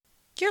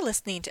You're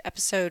listening to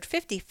episode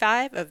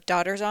 55 of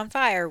Daughters on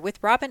Fire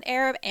with Robin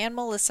Arab and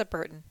Melissa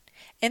Burton.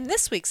 In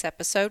this week's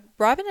episode,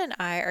 Robin and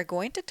I are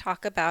going to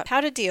talk about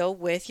how to deal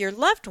with your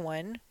loved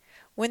one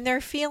when they're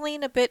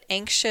feeling a bit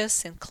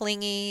anxious and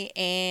clingy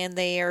and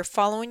they are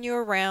following you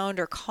around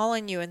or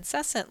calling you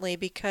incessantly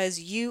because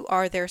you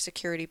are their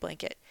security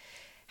blanket.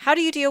 How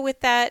do you deal with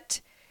that?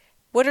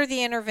 What are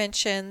the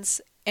interventions?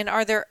 And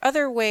are there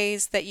other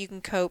ways that you can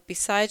cope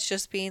besides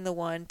just being the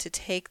one to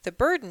take the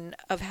burden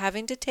of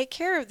having to take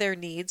care of their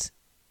needs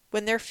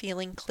when they're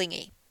feeling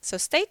clingy? So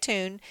stay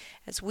tuned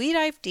as we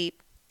dive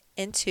deep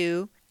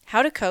into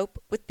how to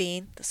cope with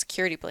being the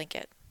security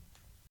blanket.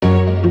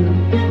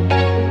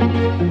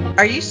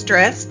 Are you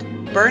stressed,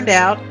 burned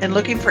out, and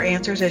looking for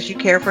answers as you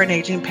care for an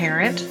aging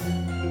parent?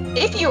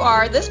 If you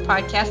are, this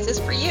podcast is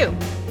for you.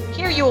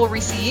 Here you will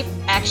receive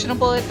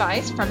actionable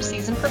advice from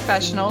seasoned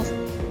professionals,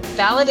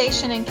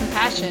 validation and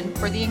compassion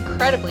for the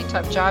incredibly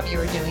tough job you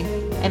are doing,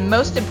 and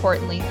most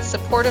importantly,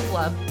 supportive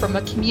love from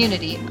a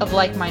community of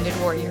like-minded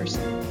warriors.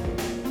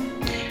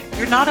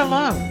 You're not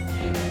alone.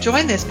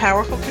 Join this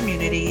powerful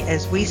community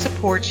as we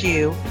support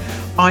you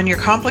on your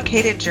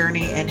complicated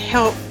journey and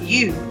help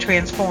you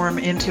transform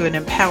into an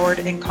empowered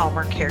and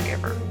calmer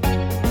caregiver.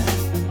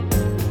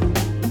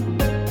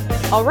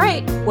 All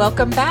right,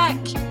 welcome back.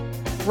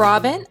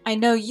 Robin, I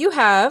know you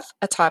have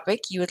a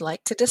topic you would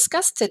like to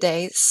discuss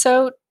today,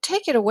 so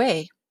take it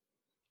away.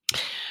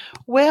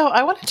 Well,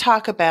 I want to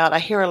talk about, I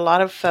hear a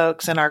lot of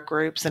folks in our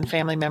groups and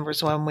family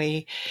members when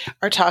we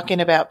are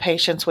talking about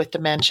patients with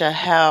dementia,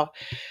 how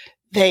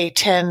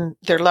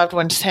their loved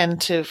ones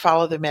tend to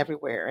follow them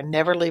everywhere and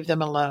never leave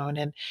them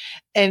alone.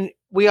 And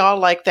we all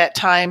like that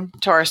time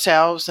to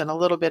ourselves and a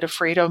little bit of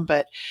freedom.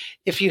 But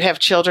if you have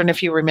children,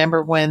 if you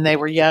remember when they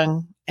were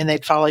young and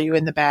they'd follow you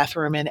in the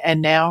bathroom,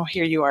 and now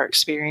here you are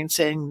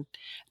experiencing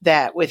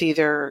that with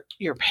either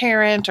your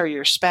parent or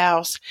your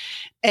spouse.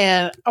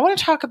 And I want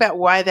to talk about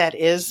why that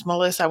is,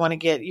 Melissa. I want to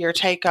get your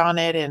take on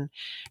it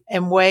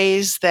and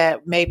ways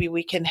that maybe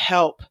we can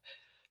help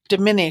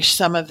diminish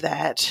some of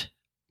that,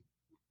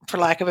 for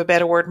lack of a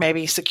better word,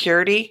 maybe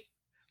security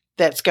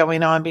that's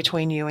going on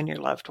between you and your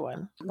loved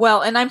one.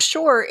 Well, and I'm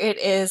sure it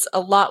is a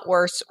lot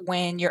worse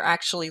when you're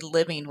actually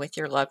living with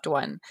your loved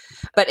one,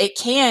 but it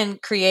can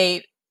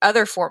create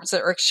other forms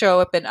that or show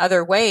up in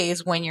other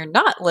ways when you're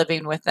not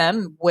living with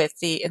them, with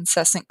the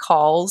incessant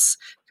calls,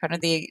 kind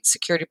of the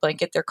security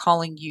blanket. They're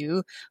calling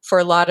you for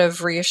a lot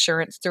of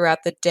reassurance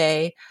throughout the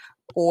day,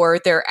 or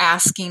they're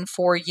asking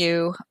for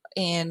you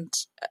and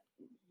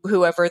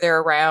whoever they're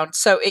around.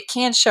 So it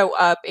can show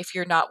up if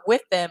you're not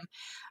with them.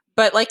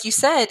 But like you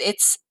said,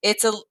 it's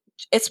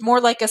more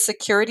like a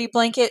security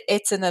blanket.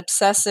 It's an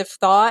obsessive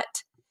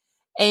thought,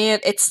 and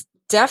it's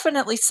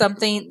definitely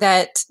something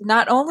that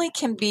not only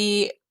can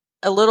be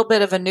a little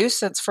bit of a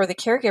nuisance for the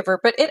caregiver,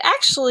 but it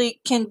actually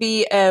can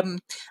be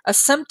a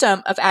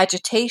symptom of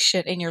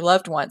agitation in your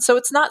loved one. So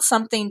it's not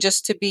something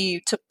just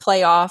to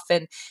play off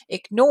and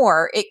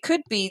ignore. It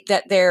could be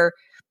that they're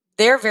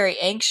very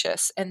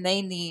anxious and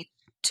they need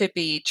to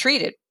be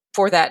treated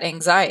for that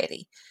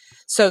anxiety.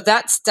 So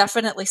that's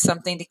definitely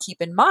something to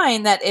keep in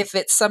mind, that if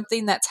it's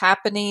something that's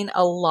happening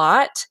a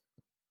lot,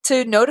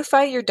 to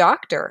notify your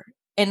doctor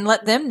and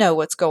let them know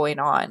what's going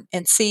on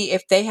and see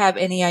if they have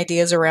any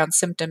ideas around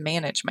symptom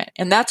management.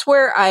 And that's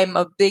where I'm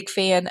a big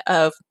fan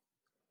of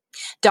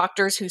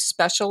doctors who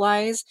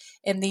specialize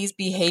in these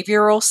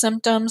behavioral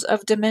symptoms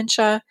of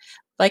dementia,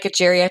 like a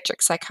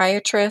geriatric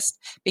psychiatrist,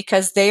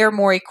 because they are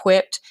more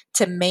equipped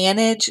to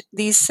manage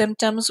these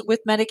symptoms with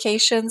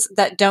medications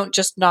that don't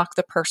just knock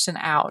the person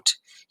out.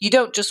 You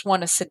don't just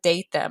want to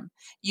sedate them.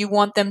 You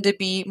want them to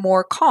be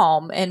more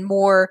calm and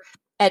more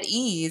at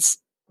ease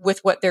with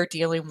what they're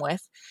dealing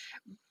with.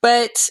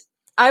 But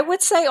I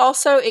would say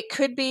also it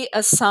could be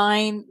a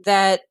sign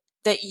that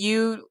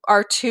you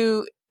are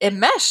too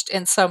enmeshed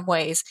in some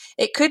ways.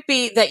 It could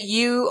be that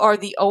you are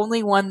the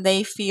only one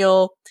they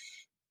feel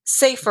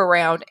safe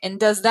around. And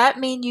does that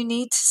mean you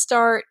need to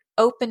start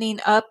opening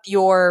up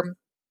your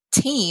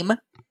team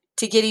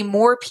to getting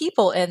more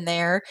people in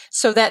there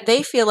so that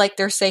they feel like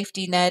their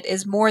safety net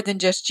is more than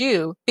just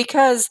you?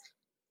 Because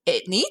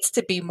it needs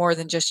to be more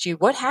than just you.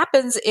 What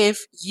happens if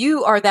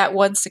you are that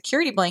one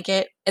security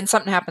blanket and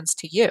something happens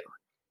to you?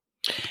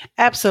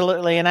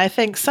 Absolutely. And I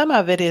think some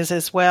of it is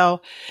as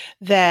well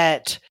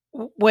that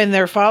when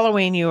they're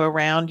following you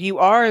around, you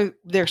are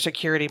their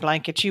security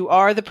blanket. You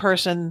are the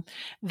person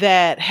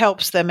that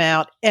helps them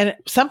out. And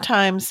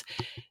sometimes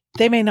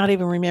they may not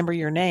even remember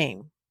your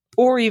name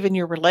or even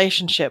your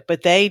relationship,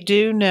 but they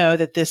do know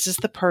that this is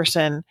the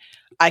person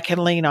I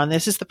can lean on.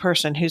 This is the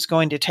person who's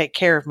going to take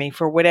care of me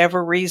for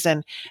whatever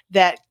reason.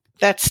 That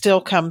still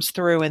comes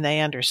through, and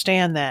they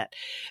understand that.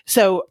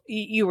 So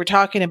you were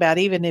talking about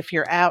even if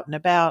you're out and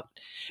about,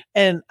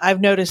 and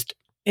I've noticed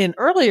in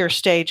earlier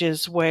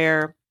stages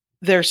where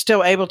they're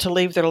still able to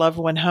leave their loved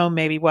one home,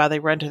 maybe while they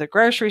run to the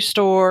grocery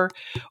store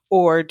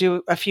or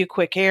do a few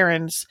quick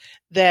errands,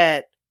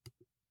 that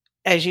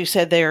as you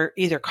said, they're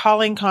either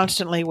calling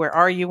constantly, where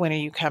are you? When are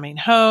you coming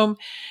home?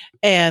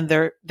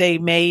 And they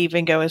may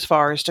even go as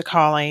far as to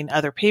calling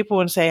other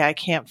people and say, I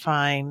can't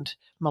find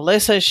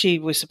Melissa. She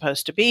was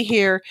supposed to be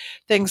here,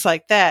 things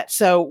like that.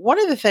 So one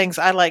of the things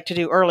I like to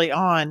do early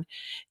on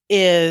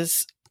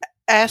is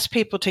ask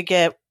people to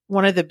get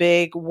one of the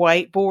big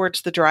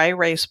whiteboards, the dry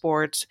erase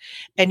boards,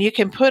 and you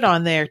can put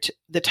on there,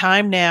 the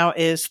time now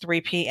is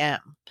 3 p.m.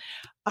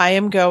 I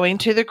am going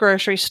to the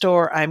grocery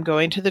store. I'm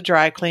going to the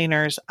dry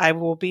cleaners. I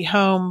will be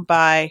home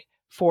by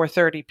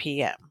 4:30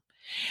 p.m.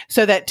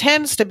 So that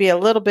tends to be a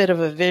little bit of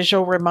a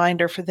visual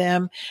reminder for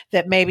them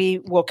that maybe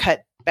we'll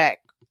cut back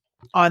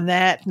on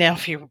that. Now,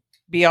 if you're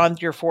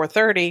beyond your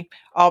 4:30,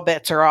 all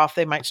bets are off.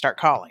 They might start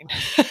calling.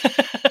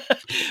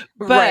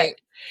 But Right.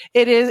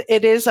 it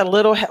is a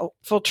little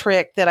helpful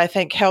trick that I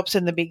think helps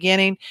in the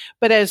beginning.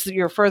 But as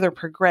you're further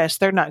progressed,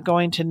 they're not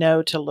going to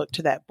know to look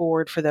to that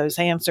board for those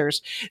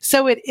answers.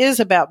 So it is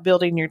about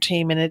building your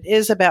team, and it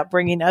is about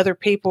bringing other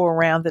people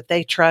around that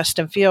they trust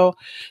and feel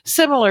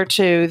similar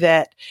to,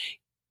 that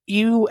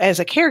you as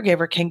a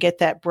caregiver can get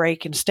that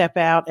break and step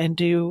out and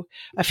do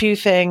a few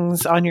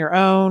things on your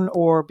own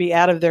or be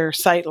out of their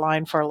sight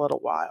line for a little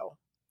while.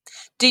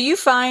 Do you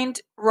find,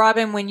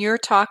 Robin, when you're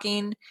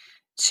talking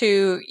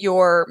to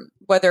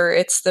whether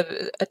it's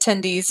the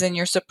attendees in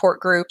your support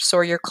groups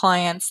or your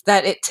clients,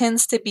 that it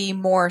tends to be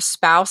more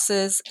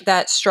spouses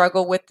that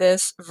struggle with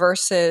this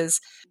versus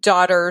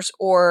daughters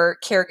or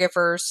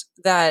caregivers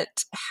that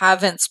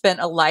haven't spent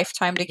a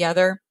lifetime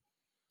together?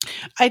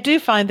 I do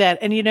find that.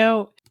 And,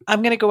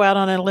 I'm going to go out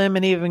on a limb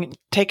and even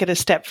take it a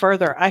step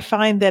further. I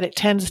find that it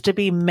tends to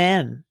be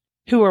men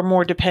who are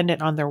more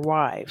dependent on their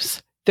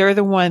wives. They're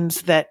the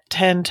ones that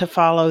tend to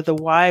follow the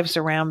wives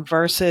around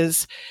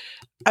versus,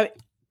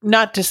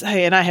 not to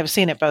say, and I have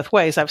seen it both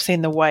ways. I've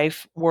seen the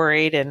wife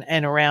worried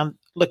and around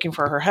looking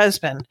for her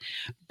husband,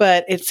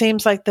 but it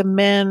seems like the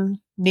men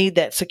need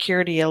that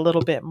security a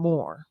little bit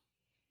more.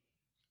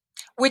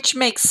 Which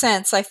makes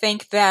sense. I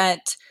think that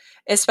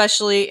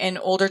especially in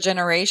older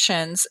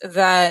generations,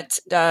 that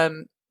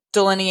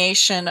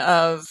delineation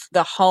of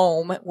the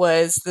home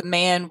was the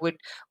man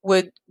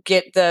would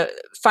get the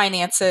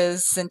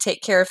finances and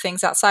take care of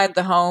things outside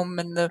the home,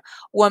 and the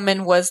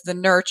woman was the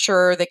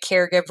nurturer, the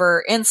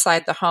caregiver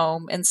inside the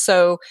home. And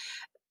so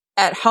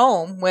at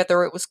home,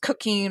 whether it was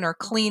cooking or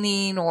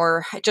cleaning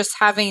or just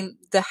having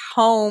the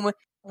home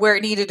where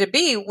it needed to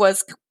be,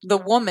 was the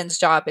woman's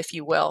job, if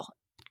you will.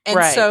 And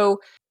Right. So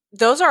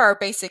those are our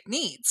basic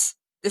needs,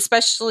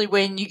 especially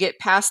when you get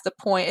past the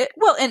point.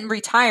 Well, in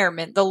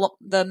retirement,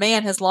 the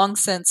man has long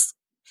since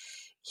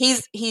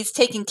he's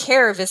taking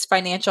care of his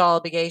financial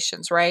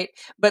obligations, right?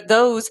 But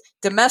those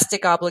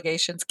domestic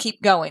obligations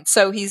keep going.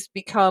 So he's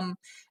become,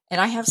 and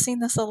I have seen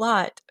this a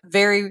lot,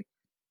 very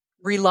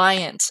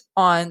reliant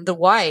on the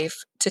wife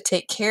to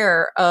take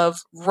care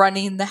of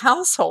running the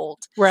household.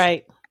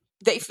 Right.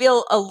 They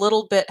feel a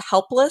little bit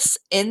helpless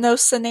in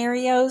those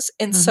scenarios.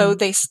 And so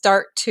they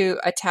start to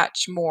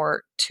attach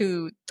more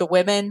to the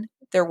women,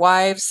 their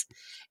wives,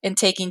 and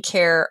taking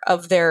care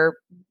of their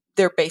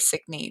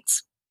basic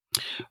needs.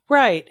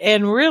 Right.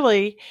 And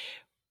really,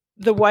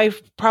 the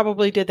wife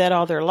probably did that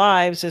all their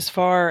lives, as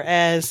far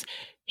as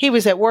he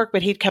was at work,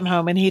 but he'd come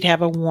home and he'd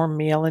have a warm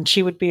meal and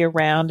she would be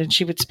around and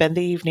she would spend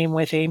the evening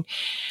with him.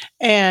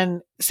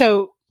 And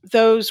so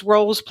those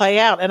roles play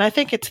out. And I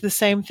think it's the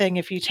same thing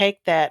if you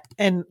take that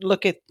and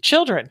look at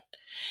children.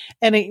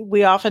 And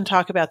we often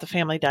talk about the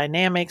family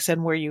dynamics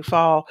and where you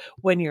fall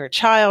when you're a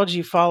child.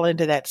 You fall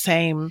into that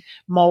same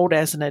mold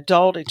as an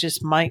adult. It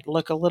just might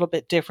look a little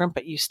bit different,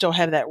 but you still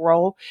have that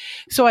role.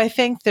 So I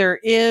think there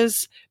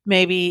is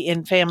maybe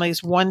in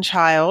families one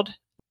child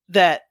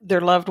that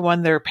their loved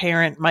one, their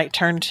parent, might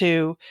turn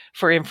to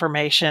for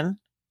information,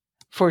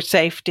 for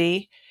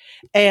safety.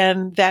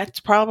 And that's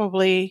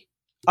probably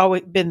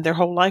always been their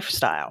whole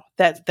lifestyle.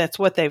 That's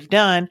what they've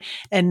done.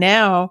 And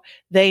now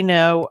they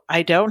know,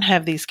 I don't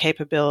have these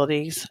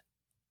capabilities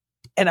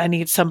and I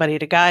need somebody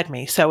to guide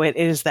me. So it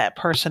is that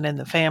person in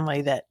the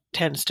family that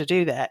tends to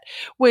do that,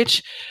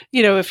 which,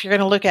 if you're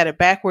going to look at it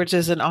backwards,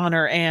 is an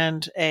honor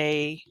and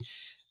a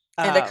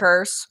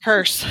curse.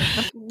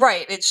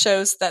 Right. It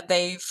shows that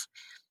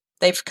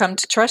they've come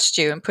to trust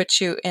you and put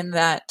you in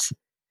that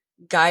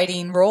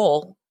guiding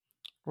role.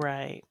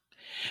 Right.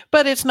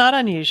 But it's not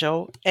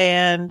unusual.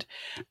 And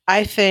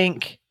I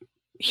think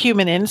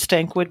human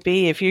instinct would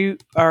be, if you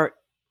are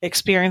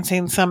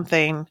experiencing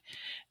something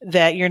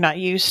that you're not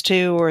used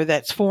to or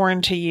that's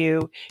foreign to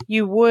you,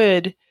 you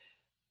would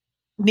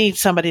need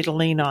somebody to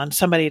lean on,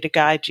 somebody to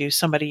guide you,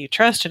 somebody you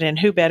trusted in.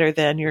 Who better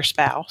than your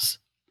spouse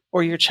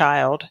or your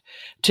child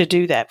to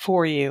do that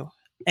for you?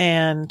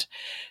 And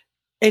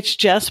it's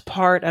just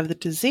part of the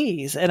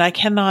disease. And I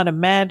cannot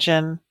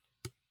imagine,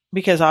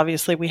 because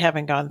obviously we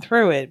haven't gone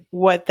through it,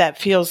 what that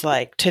feels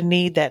like to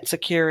need that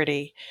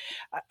security.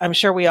 I'm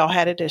sure we all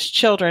had it as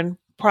children,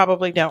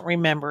 probably don't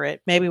remember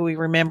it. Maybe we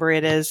remember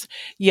it as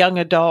young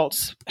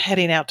adults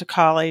heading out to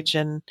college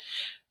and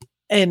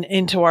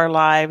into our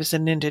lives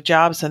and into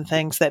jobs and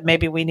things, that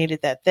maybe we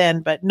needed that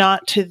then, but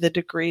not to the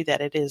degree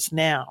that it is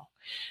now.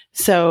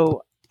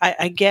 So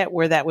I get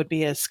where that would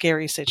be a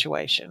scary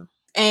situation.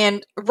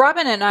 And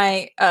Robin and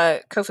I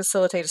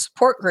co-facilitate a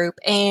support group,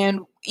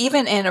 and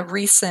even in a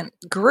recent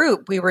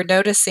group, we were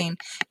noticing,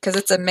 because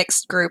it's a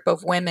mixed group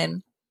of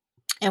women,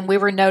 and we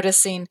were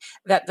noticing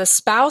that the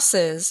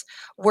spouses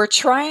were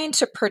trying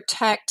to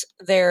protect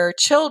their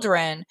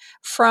children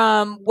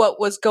from what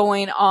was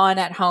going on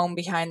at home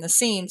behind the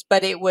scenes,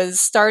 but it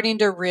was starting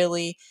to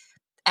really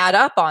add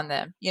up on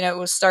them. It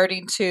was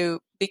starting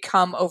to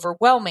become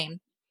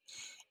overwhelming.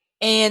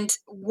 And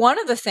one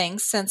of the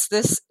things, since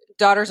this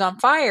Daughters on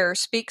Fire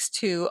speaks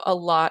to a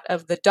lot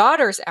of the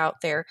daughters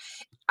out there,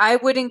 I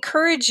would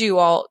encourage you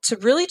all to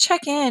really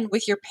check in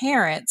with your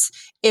parents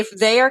if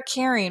they are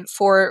caring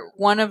for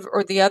one of,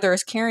 or the other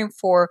is caring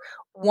for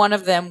one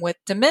of them with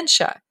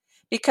dementia,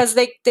 because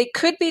they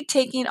could be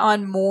taking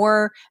on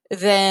more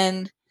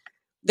than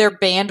their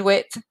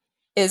bandwidth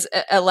is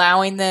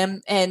allowing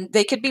them, and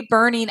they could be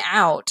burning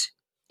out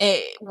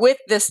with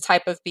this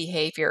type of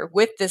behavior,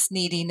 with this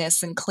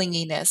neediness and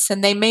clinginess.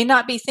 And they may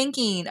not be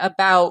thinking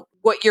about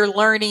what you're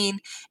learning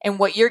and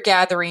what you're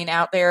gathering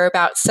out there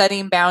about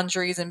setting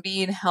boundaries and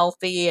being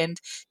healthy and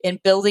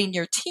building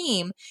your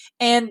team.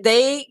 And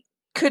they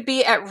could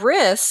be at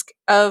risk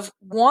of,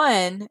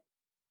 one,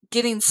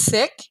 getting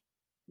sick,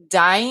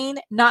 dying,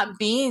 not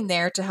being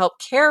there to help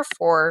care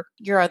for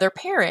your other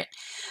parent.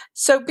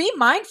 So be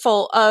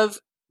mindful of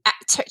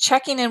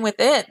checking in with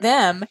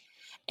them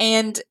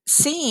and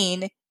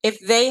seeing if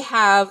they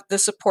have the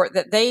support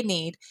that they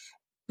need.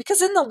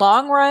 Because in the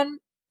long run,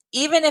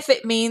 even if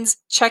it means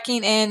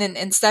checking in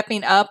and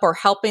stepping up or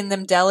helping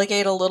them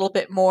delegate a little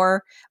bit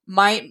more,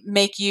 might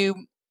make you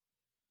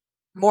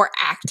more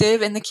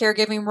active in the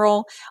caregiving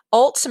role.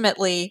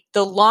 Ultimately,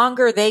 the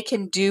longer they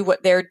can do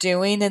what they're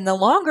doing and the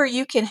longer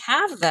you can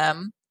have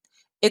them,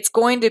 it's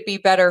going to be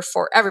better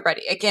for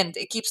everybody. Again,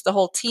 it keeps the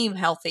whole team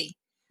healthy.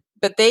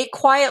 But they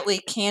quietly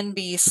can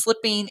be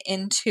slipping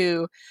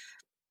into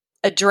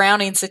a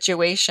drowning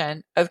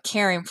situation of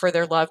caring for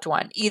their loved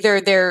one.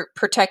 Either they're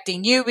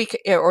protecting you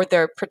or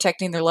they're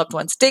protecting their loved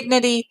one's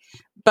dignity,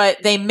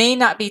 but they may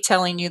not be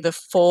telling you the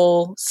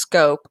full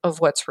scope of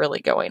what's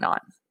really going on.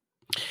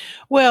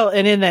 Well,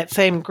 and in that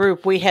same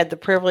group, we had the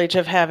privilege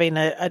of having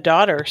a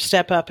daughter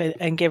step up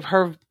and give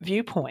her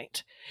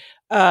viewpoint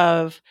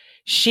of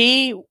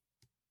she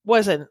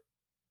wasn't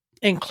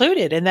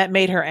included, and that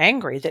made her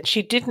angry that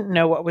she didn't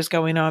know what was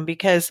going on,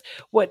 because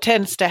what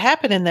tends to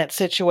happen in that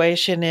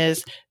situation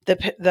is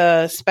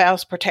the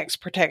spouse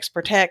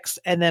protects,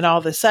 and then all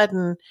of a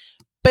sudden,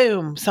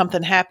 boom,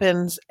 something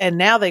happens, and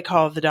now they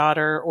call the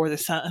daughter or the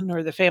son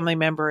or the family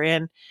member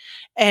in,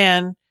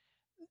 and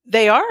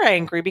they are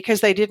angry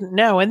because they didn't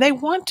know and they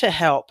want to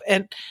help.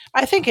 And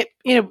I think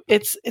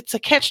it's a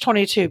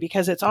catch-22,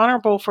 because it's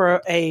honorable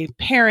for a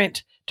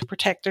parent to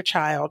protect their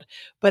child,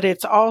 but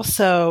it's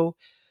also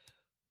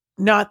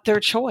not their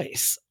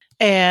choice.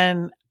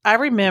 And I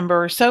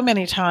remember so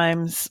many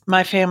times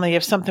my family,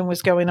 if something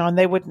was going on,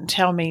 they wouldn't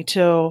tell me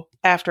till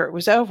after it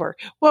was over.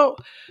 Well,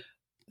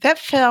 that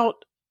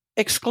felt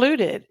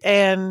excluded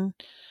and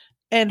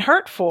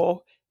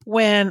hurtful,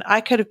 when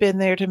I could have been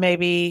there to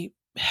maybe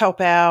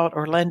help out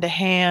or lend a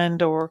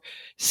hand or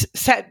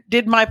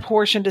did my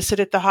portion to sit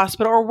at the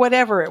hospital or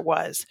whatever it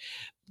was.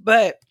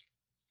 But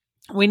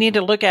we need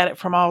to look at it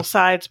from all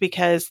sides,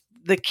 because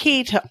the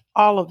key to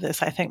all of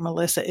this, I think,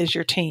 Melissa, is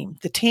your team.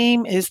 The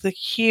team is the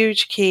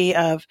huge key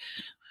of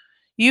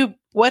you.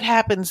 What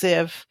happens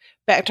if,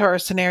 back to our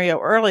scenario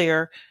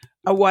earlier,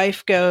 a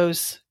wife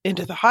goes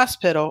into the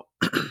hospital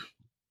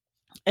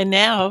and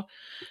now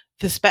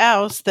the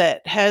spouse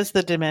that has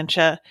the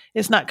dementia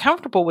is not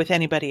comfortable with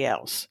anybody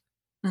else.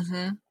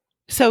 Mm-hmm.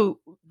 So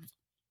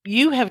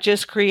you have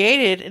just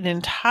created an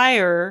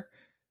entire,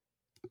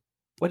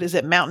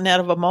 mountain out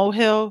of a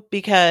molehill,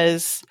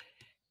 because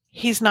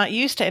he's not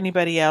used to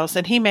anybody else,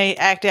 and he may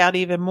act out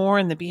even more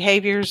in the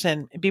behaviors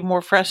and be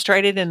more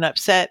frustrated and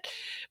upset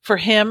for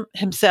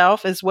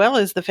himself, as well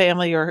as the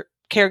family or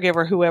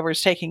caregiver, whoever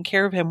is taking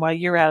care of him while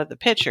you're out of the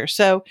picture.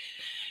 So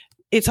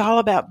it's all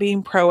about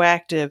being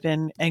proactive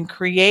and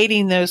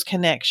creating those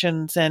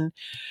connections and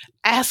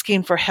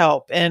asking for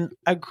help and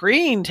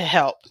agreeing to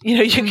help.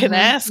 You can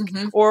ask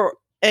or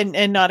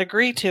and not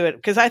agree to it,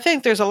 because I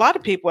think there's a lot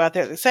of people out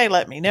there that say,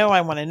 let me know,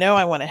 I want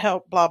to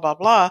help, blah, blah,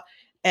 blah.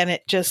 And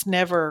it just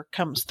never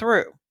comes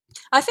through.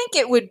 I think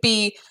it would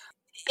be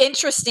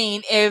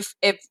interesting if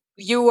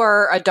you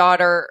are a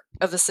daughter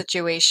of the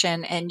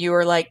situation and you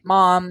were like,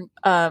 Mom,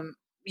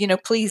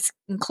 please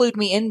include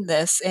me in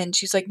this. And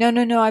she's like,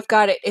 no, I've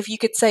got it. If you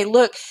could say,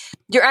 look,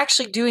 you're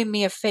actually doing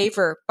me a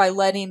favor by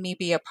letting me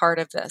be a part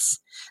of this,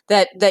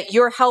 that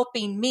you're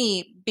helping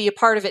me be a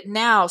part of it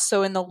now.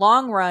 So in the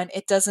long run,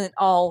 it doesn't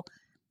all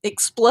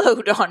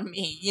explode on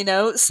me,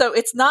 So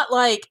it's not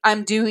like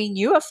I'm doing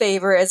you a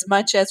favor as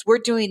much as we're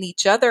doing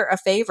each other a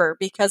favor,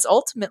 because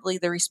ultimately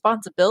the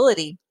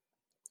responsibility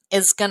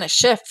is going to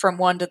shift from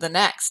one to the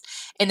next.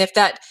 And if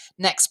that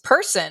next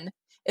person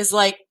is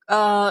like,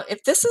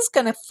 if this is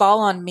going to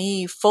fall on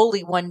me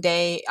fully one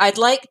day, I'd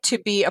like to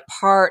be a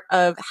part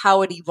of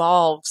how it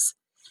evolves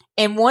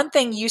And one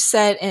thing you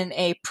said in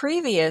a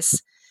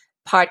previous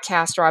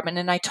podcast, Robin,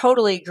 and I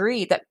totally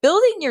agree that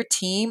building your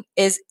team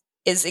is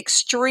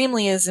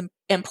extremely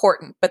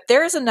important, but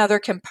there's another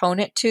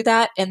component to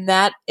that, and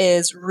that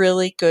is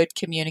really good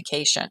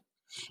communication.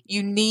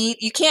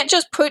 You can't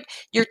just put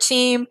your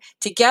team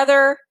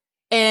together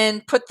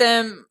and put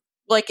them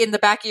like in the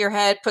back of your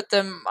head, put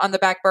them on the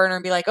back burner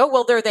and be like, oh,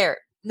 well, they're there.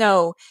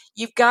 No,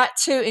 you've got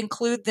to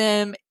include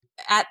them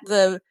at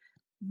the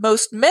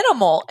most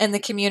minimal in the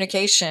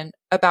communication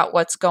about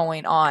what's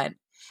going on.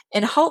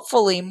 And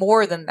hopefully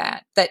more than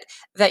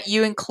that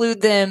you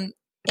include them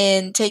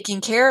in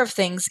taking care of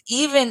things,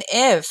 even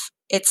if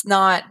it's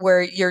not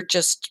where you're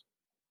just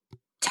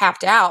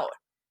tapped out.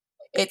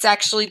 It's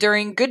actually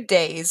during good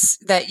days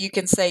that you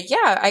can say,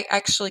 yeah, I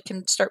actually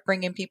can start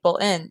bringing people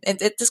in. And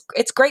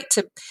it's great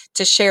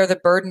to share the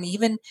burden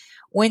even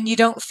when you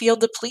don't feel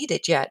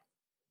depleted yet.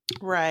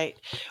 Right.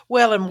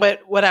 Well, and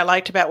what I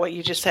liked about what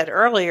you just said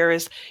earlier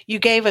is you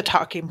gave a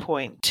talking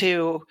point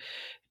to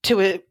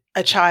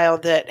a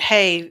child that,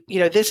 hey,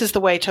 this is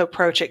the way to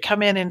approach it.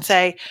 Come in and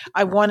say,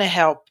 I want to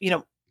help,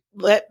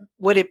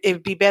 would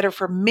it be better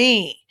for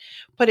me?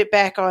 Put it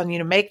back on,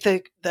 make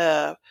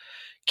the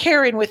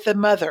caring with the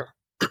mother.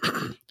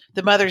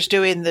 The mother's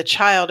doing the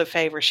child a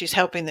favor. She's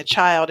helping the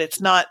child. It's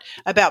not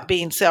about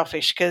being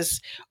selfish, because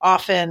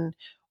often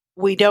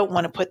we don't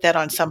want to put that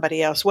on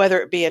somebody else, whether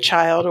it be a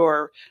child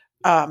or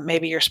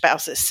maybe your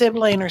spouse's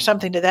sibling or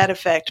something to that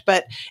effect.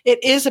 But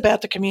it is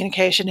about the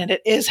communication, and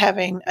it is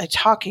having a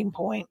talking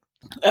point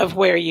of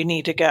where you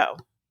need to go.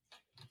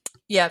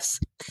 Yes.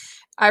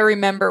 I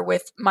remember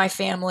with my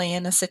family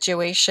in a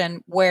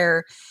situation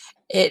where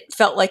it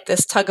felt like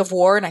this tug of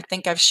war, and I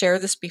think I've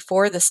shared this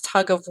before, this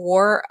tug of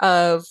war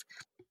of,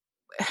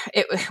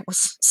 it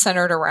was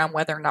centered around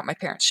whether or not my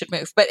parents should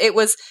move. But it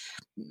was,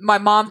 my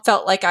mom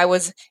felt like I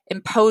was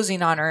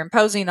imposing on her.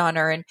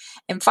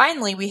 And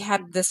finally we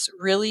had this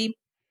really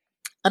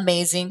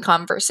amazing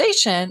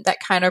conversation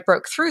that kind of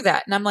broke through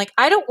that. And I'm like,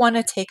 I don't want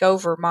to take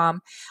over, Mom.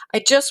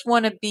 I just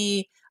want to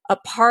be a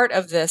part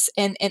of this.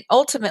 And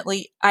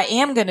ultimately, I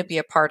am going to be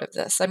a part of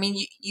this. I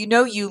mean,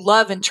 you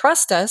love and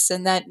trust us,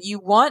 and that you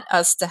want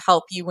us to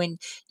help you when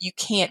you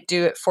can't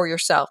do it for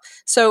yourself.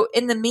 So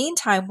in the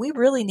meantime, we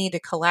really need to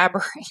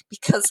collaborate,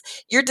 because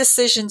your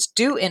decisions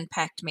do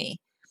impact me.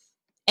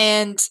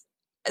 And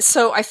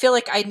so I feel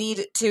like I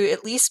need to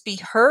at least be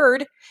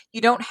heard.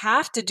 You don't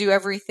have to do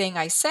everything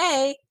I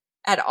say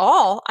at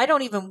all. I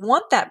don't even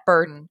want that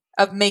burden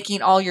of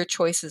making all your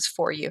choices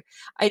for you.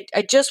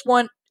 I just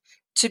want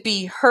to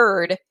be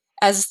heard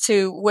as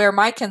to where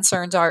my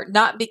concerns are,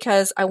 not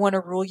because I want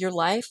to rule your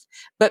life,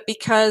 but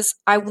because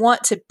I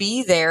want to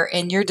be there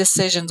and your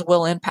decisions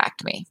will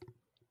impact me.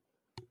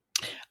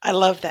 I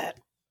love that.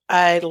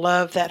 I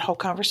love that whole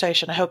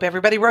conversation. I hope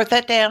everybody wrote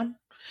that down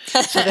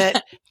so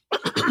that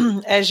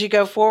as you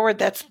go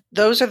forward,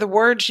 those are the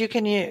words you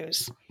can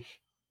use.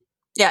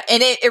 Yeah.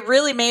 And it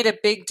really made a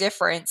big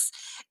difference.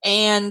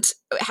 And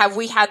have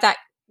we had that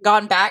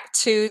gone back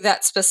to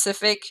that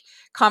specific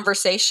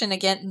conversation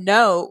again?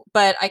 No,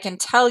 but I can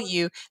tell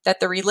you that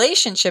the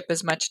relationship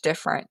is much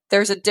different.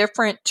 There's a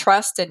different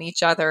trust in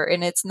each other,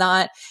 and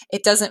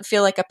it doesn't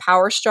feel like a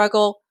power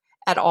struggle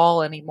at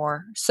all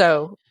anymore.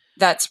 So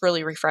that's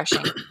really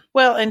refreshing.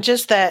 Well, and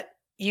just that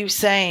you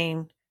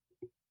saying,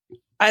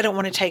 I don't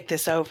want to take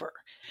this over.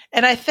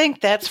 And I think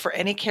that's for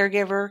any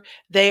caregiver.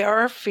 They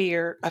are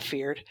afeared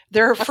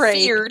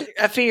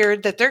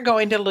that they're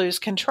going to lose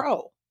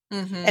control.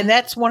 Mm-hmm. And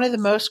that's one of the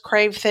most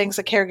craved things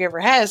a caregiver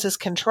has, is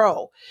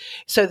control.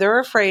 So they're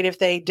afraid if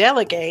they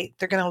delegate,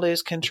 they're going to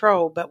lose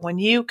control. But when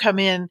you come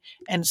in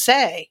and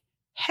say,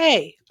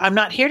 hey, I'm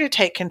not here to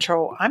take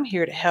control, I'm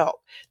here to help,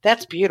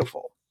 that's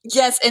beautiful.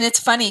 Yes. And it's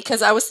funny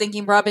because I was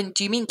thinking, Robin,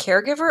 do you mean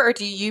caregiver, or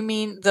do you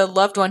mean the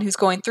loved one who's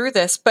going through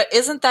this? But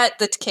isn't that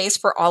the case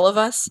for all of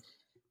us?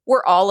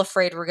 We're all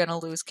afraid we're going to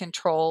lose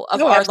control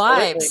of our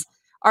lives,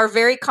 our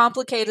very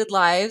complicated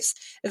lives,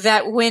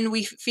 that when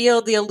we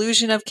feel the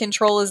illusion of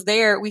control is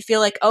there, we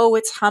feel like, oh,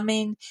 it's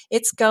humming,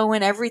 it's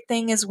going,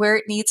 everything is where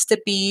it needs to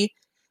be.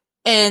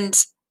 And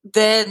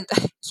then,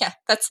 yeah,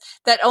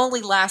 that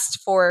only lasts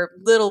for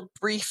little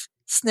brief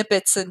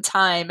snippets in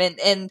time.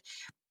 And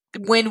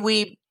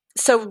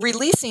so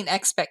releasing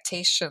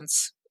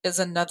expectations is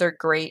another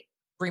great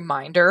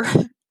reminder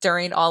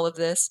during all of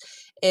this,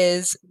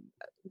 is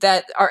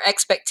that our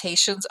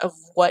expectations of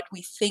what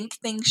we think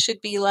things should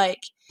be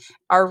like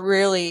are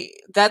really,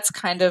 that's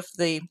kind of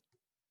the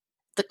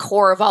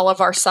core of all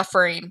of our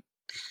suffering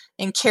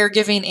in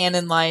caregiving and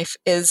in life,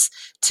 is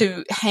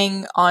to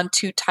hang on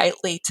too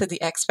tightly to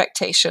the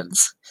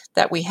expectations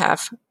that we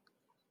have.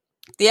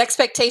 The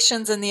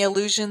expectations and the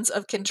illusions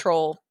of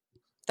control.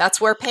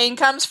 That's where pain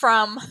comes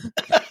from.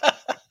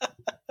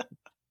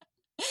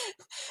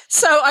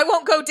 So I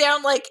won't go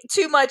down like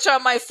too much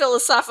on my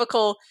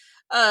philosophical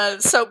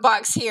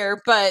soapbox here,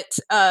 but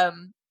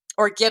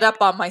or get up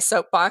on my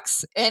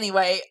soapbox.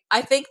 Anyway,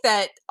 I think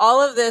that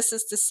all of this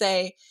is to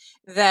say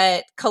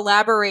that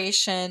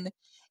collaboration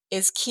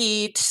is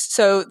key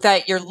so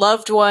that your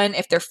loved one,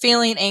 if they're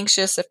feeling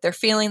anxious, if they're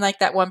feeling like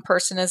that one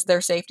person is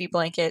their safety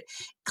blanket,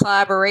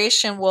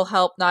 collaboration will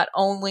help not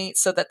only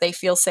so that they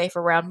feel safe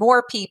around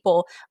more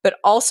people, but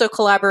also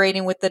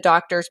collaborating with the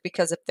doctors,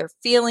 because if they're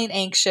feeling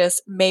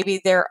anxious,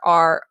 maybe there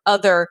are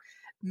other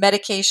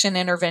medication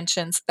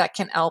interventions that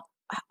can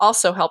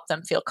also help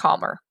them feel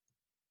calmer.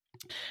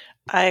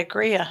 I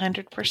agree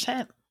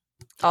 100%.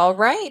 All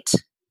right.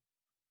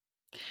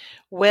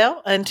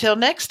 Well, until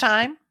next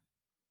time.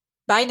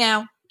 Bye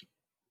now.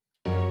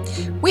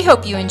 We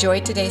hope you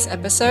enjoyed today's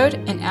episode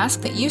and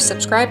ask that you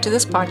subscribe to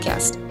this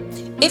podcast.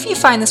 If you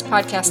find this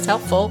podcast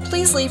helpful,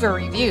 please leave a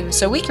review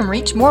so we can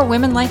reach more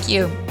women like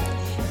you.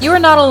 You are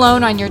not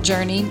alone on your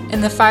journey,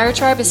 and the Fire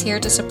Tribe is here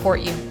to support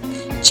you.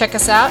 Check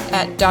us out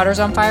at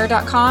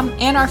daughtersonfire.com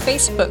and our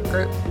Facebook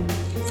group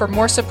for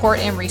more support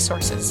and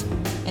resources.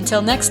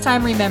 Until next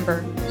time,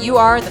 remember, you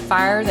are the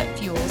fire that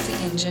fuels the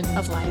engine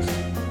of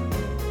life.